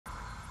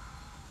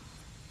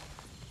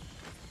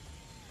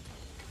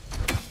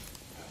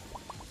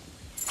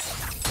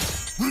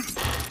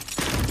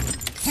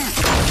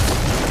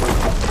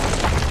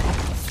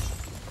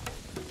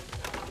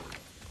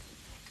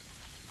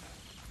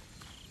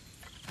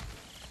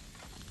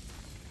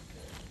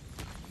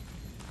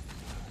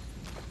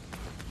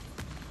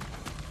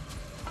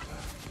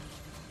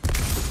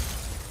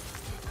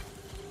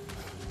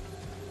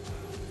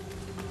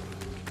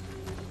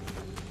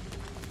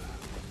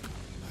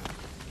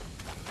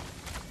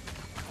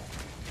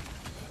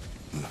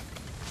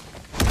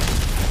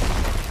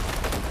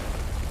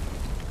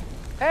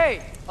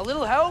Hey, a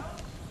little help?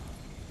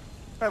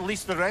 At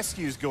least the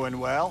rescue's going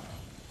well.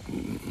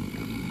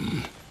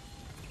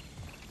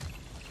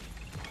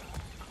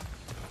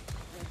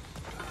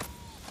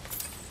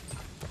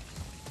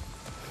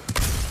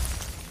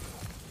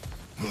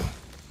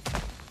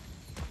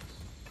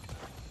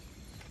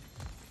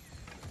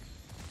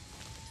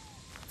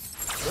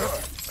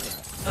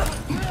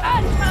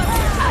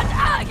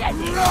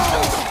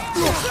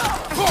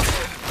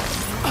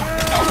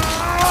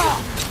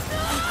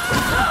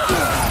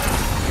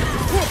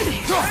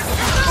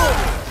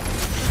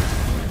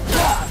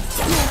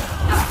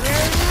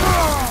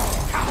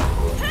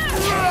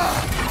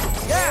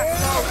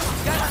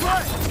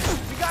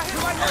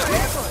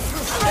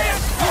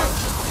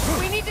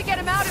 We need to get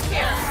him out of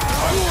here!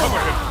 Uncover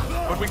him,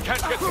 but we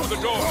can't get through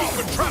the door. He's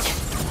been trapped.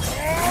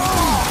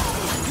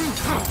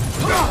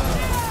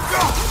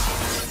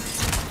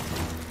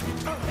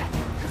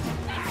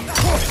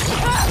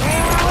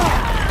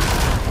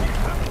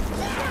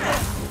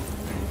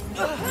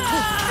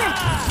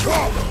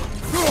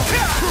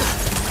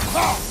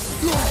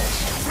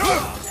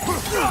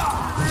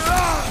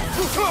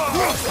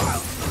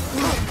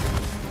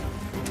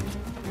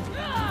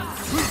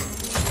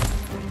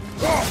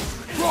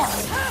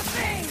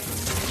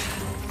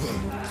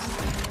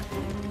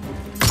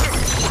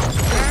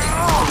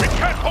 We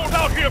can't hold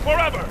out here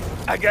forever.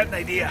 I got an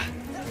idea.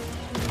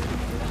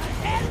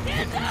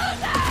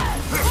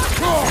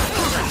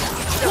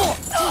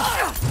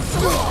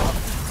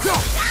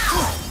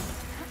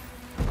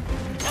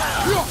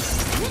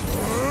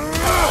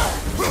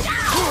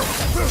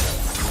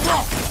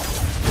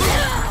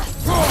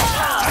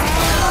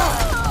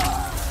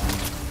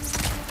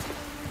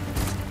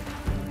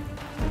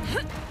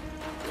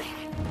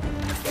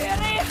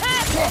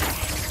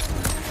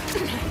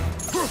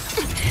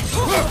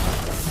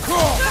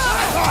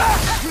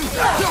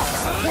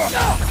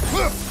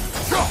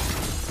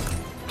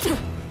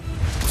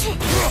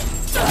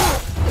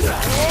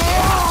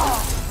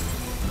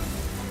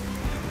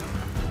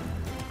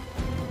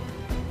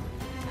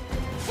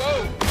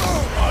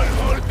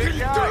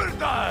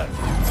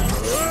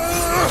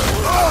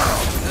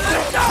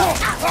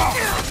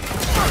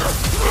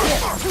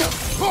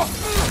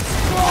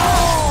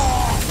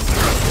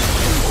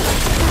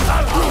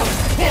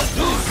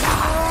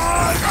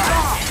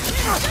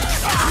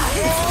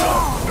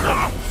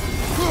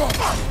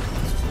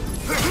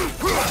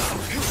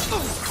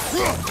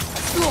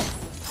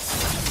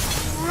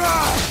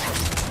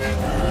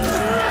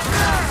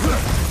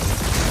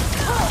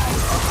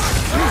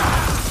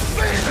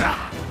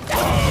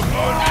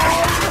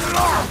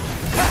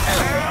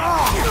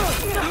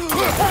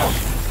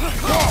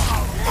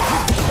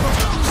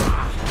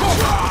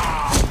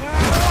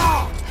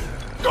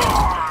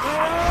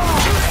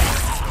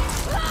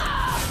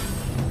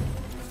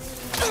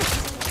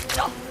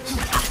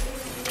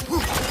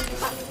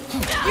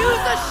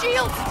 Use a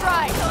shield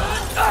strike!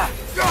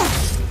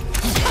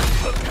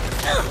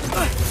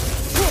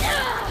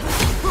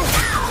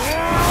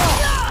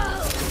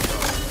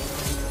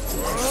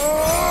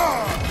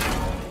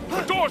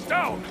 The door's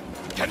down.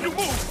 Can you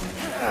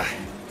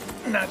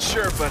move? Not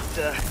sure, but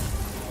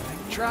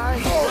try.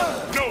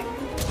 No.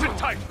 Sit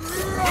tight.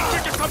 We'll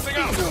figure something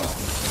out.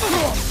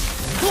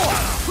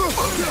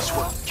 This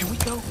one. Can we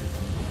go?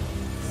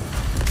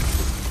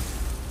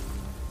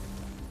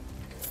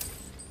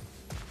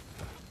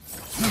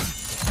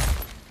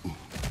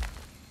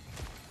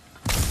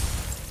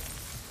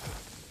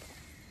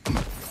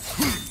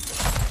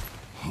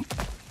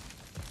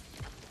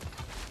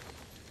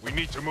 We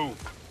need to move.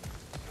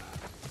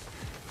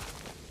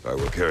 I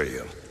will carry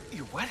him.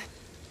 You what?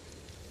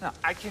 No,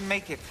 I can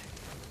make it.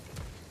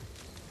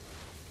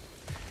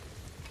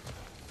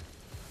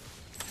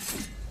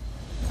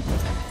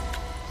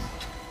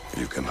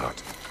 You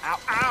cannot. Ow,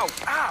 ow,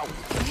 ow!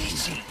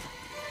 Easy.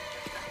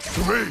 To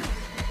me!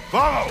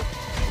 Follow!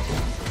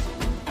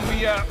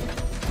 We,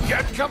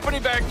 got company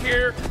back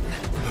here.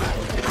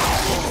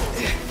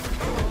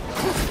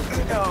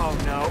 Oh,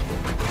 no.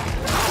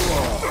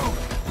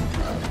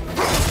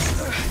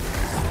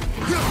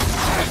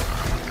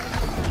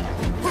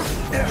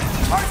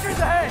 Archers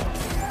ahead!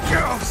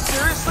 Oh,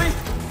 seriously?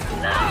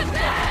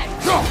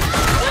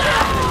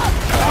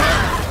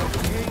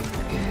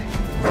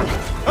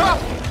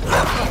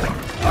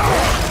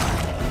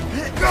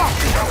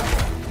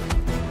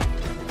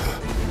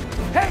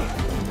 Hey,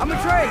 I'm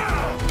Atreus.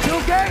 You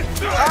okay?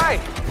 Hi!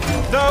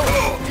 No!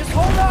 Just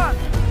hold on.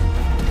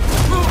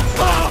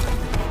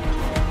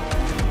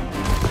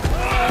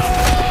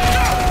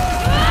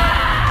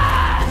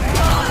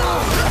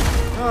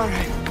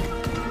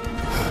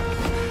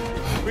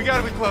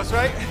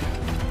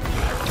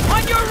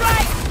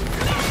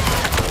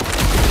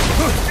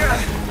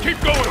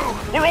 Keep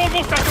going! We're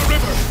almost at the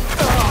river!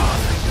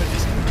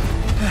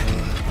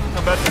 I'm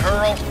about to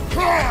hurl.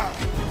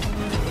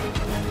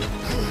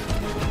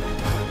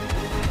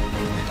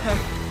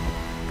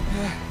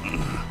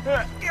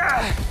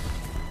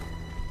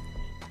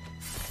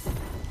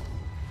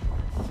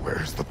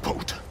 Where's the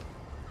boat?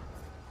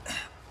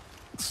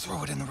 Let's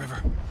throw it in the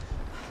river.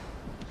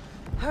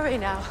 Hurry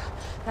now.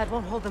 That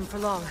won't hold them for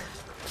long.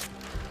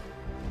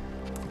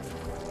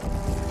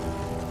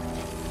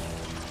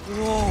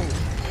 Whoa!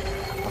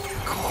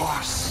 Of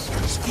course.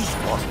 These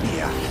must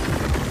be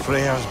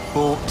Freyr's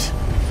boat.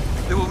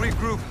 They will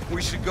regroup.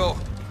 We should go.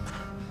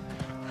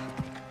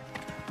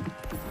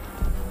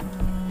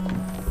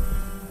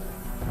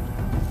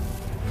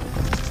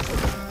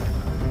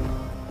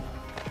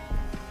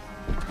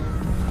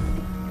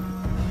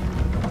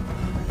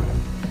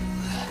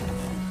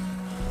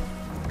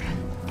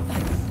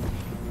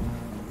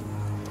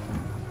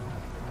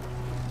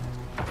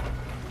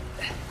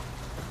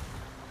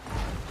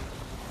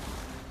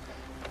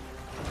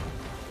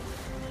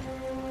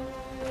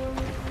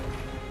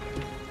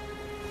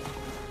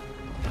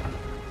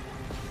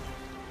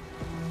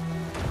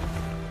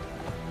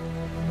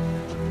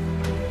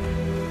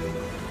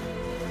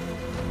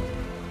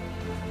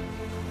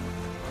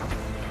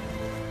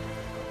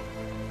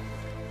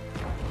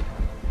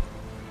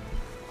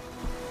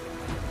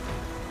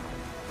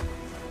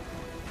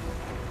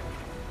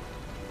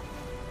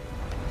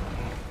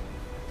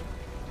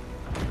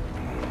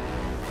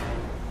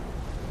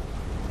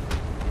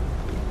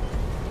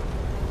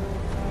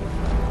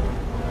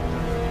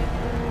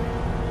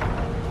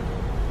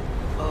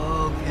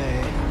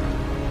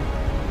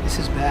 This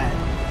is bad.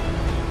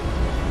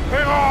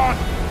 Hang on!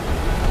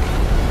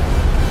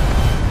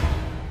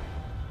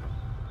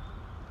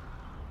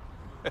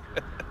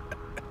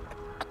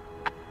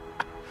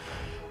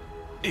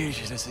 You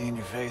should have seen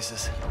your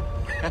faces.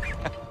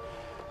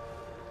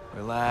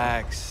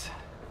 Relax.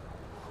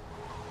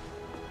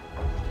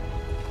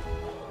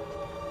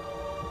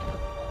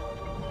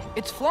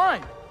 It's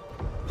flying!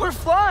 We're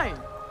flying!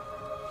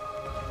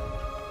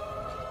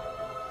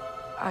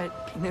 I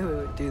knew it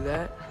would do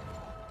that.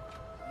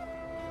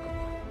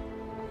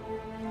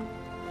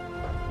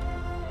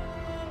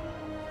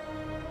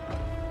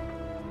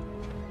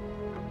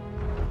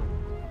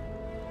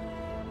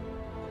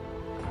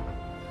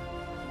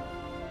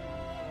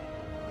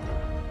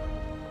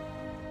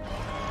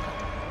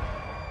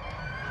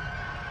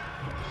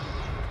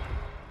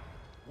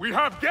 We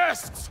have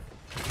guests!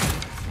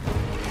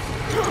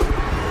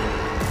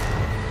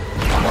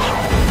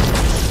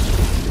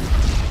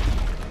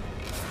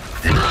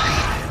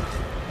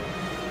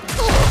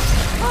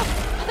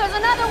 There's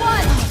another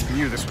one! I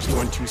knew this was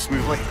going too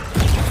smoothly.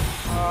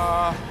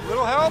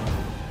 Little help?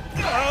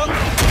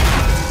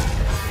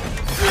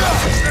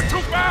 They're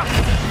too fast!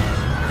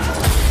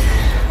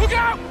 Look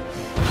out!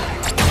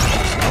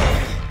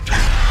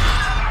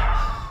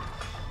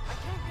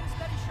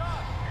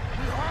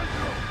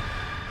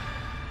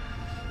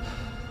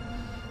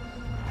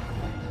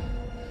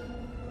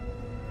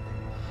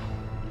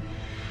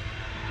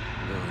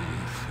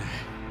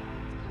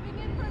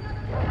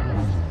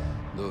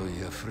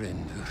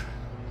 Frændur.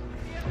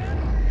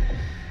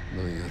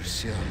 Nú gjør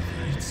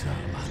sjálfur eitt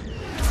sama.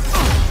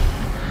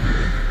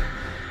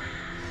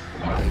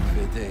 Eg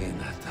veit ein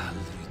at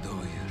aldrei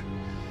dóir.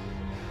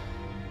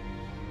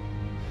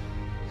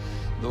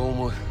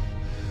 Dómur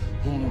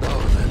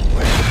dáðan.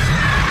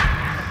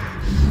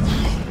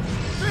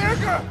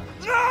 Birgir!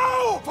 No!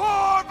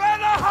 For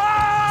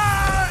Vanaheim!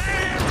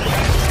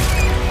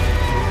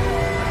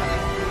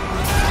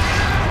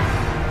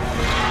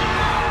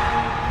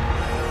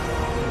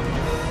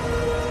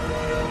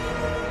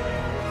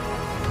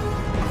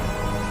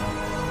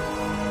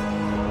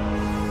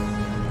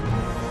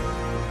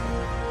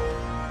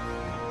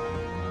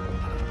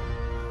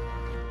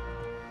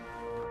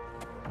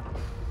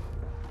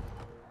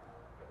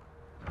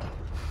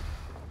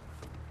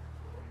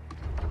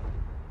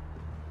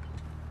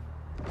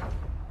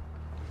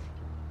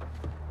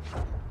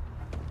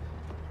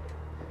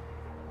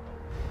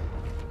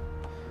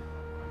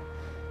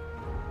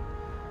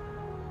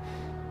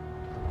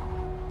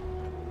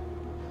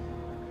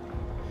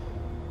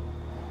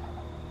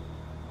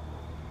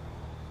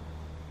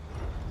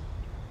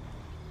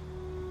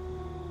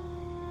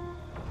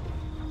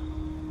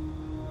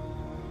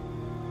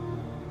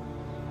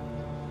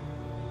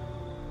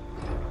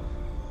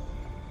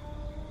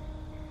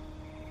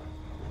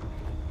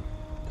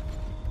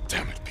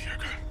 Damn it,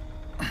 Birgir.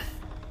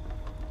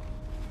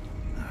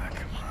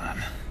 Come on.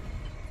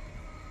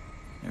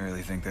 You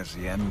really think that's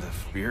the end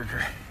of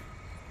Birgir?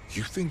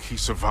 You think he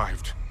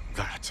survived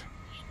that?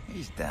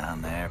 He's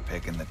down there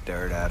picking the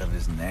dirt out of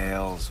his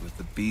nails with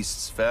the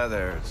beast's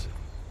feathers.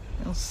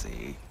 You'll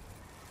see.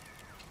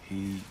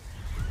 He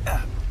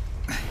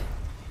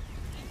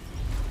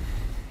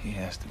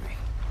has to be.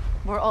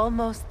 We're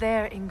almost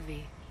there,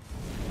 Yngvi.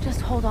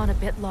 Just hold on a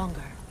bit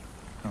longer.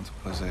 I don't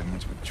suppose I have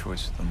much of a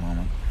choice at the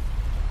moment.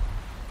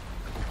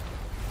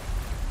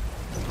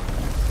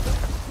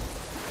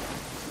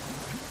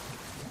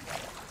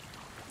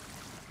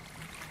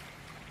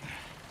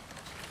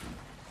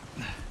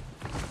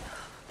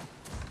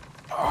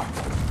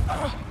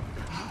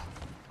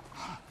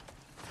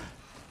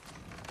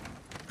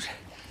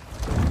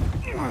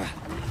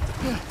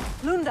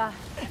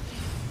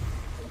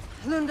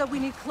 Brenda, we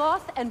need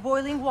cloth and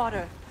boiling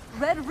water.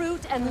 Red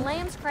root and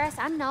Lamb's grass,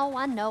 I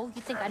know.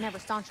 You think I never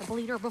staunched a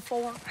bleeder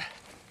before?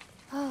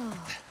 Oh,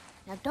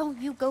 now don't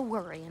you go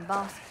worrying,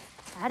 boss.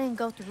 I didn't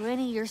go through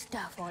any of your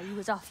stuff while you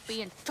was off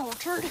being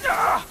tortured.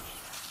 Ah!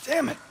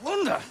 Damn it,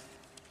 Lunda!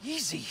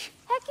 Easy.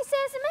 Heck you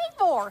says to me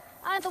for?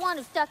 I ain't the one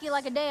who stuck you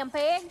like a damn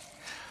pig.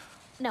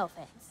 No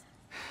offense.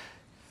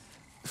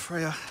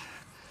 Freya,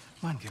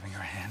 mind giving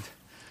her a hand?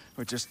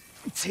 We're just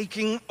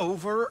taking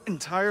over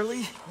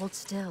entirely? Hold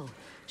still.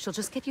 She'll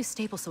just get you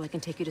stable so I can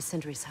take you to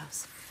Sindri's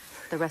house.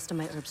 The rest of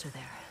my herbs are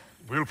there.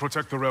 We'll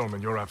protect the realm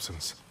in your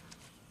absence.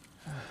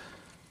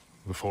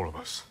 The four of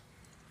us.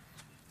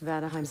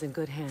 Vanaheim's in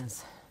good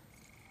hands.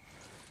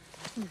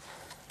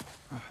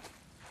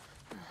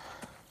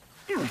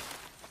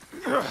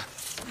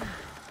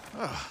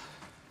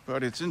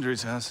 Party at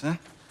Sindri's house, huh?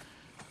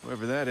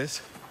 Whoever that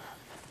is.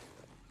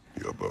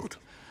 Your boat.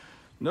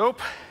 Nope.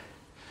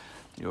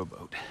 Your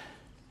boat.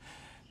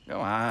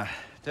 Go on,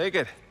 take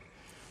it.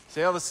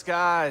 Sail the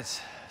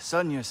skies.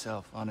 Sun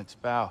yourself on its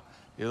bow.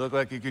 You look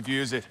like you could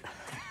use it.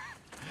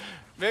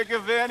 Make a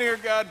Vanir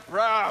god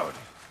proud.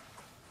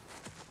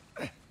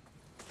 He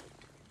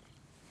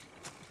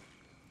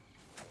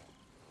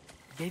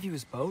gave you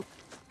his boat?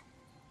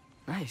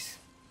 Nice.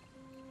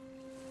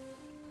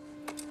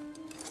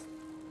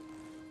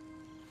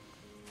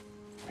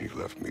 He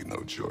left me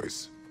no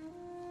choice.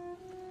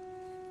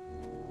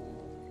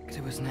 Because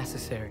it was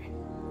necessary.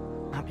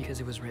 Not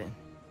because it was written.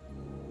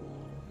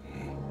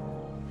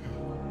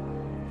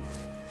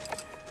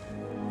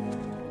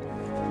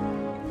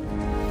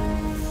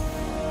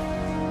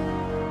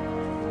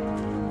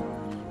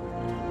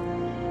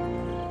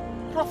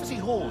 Prophecy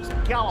holds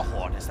that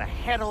Galahorn is the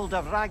herald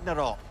of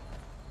Ragnarok.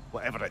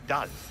 Whatever it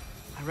does.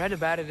 I read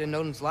about it in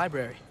Odin's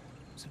library.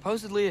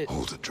 Supposedly it...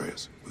 Hold,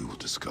 Atreus. We will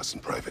discuss in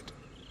private.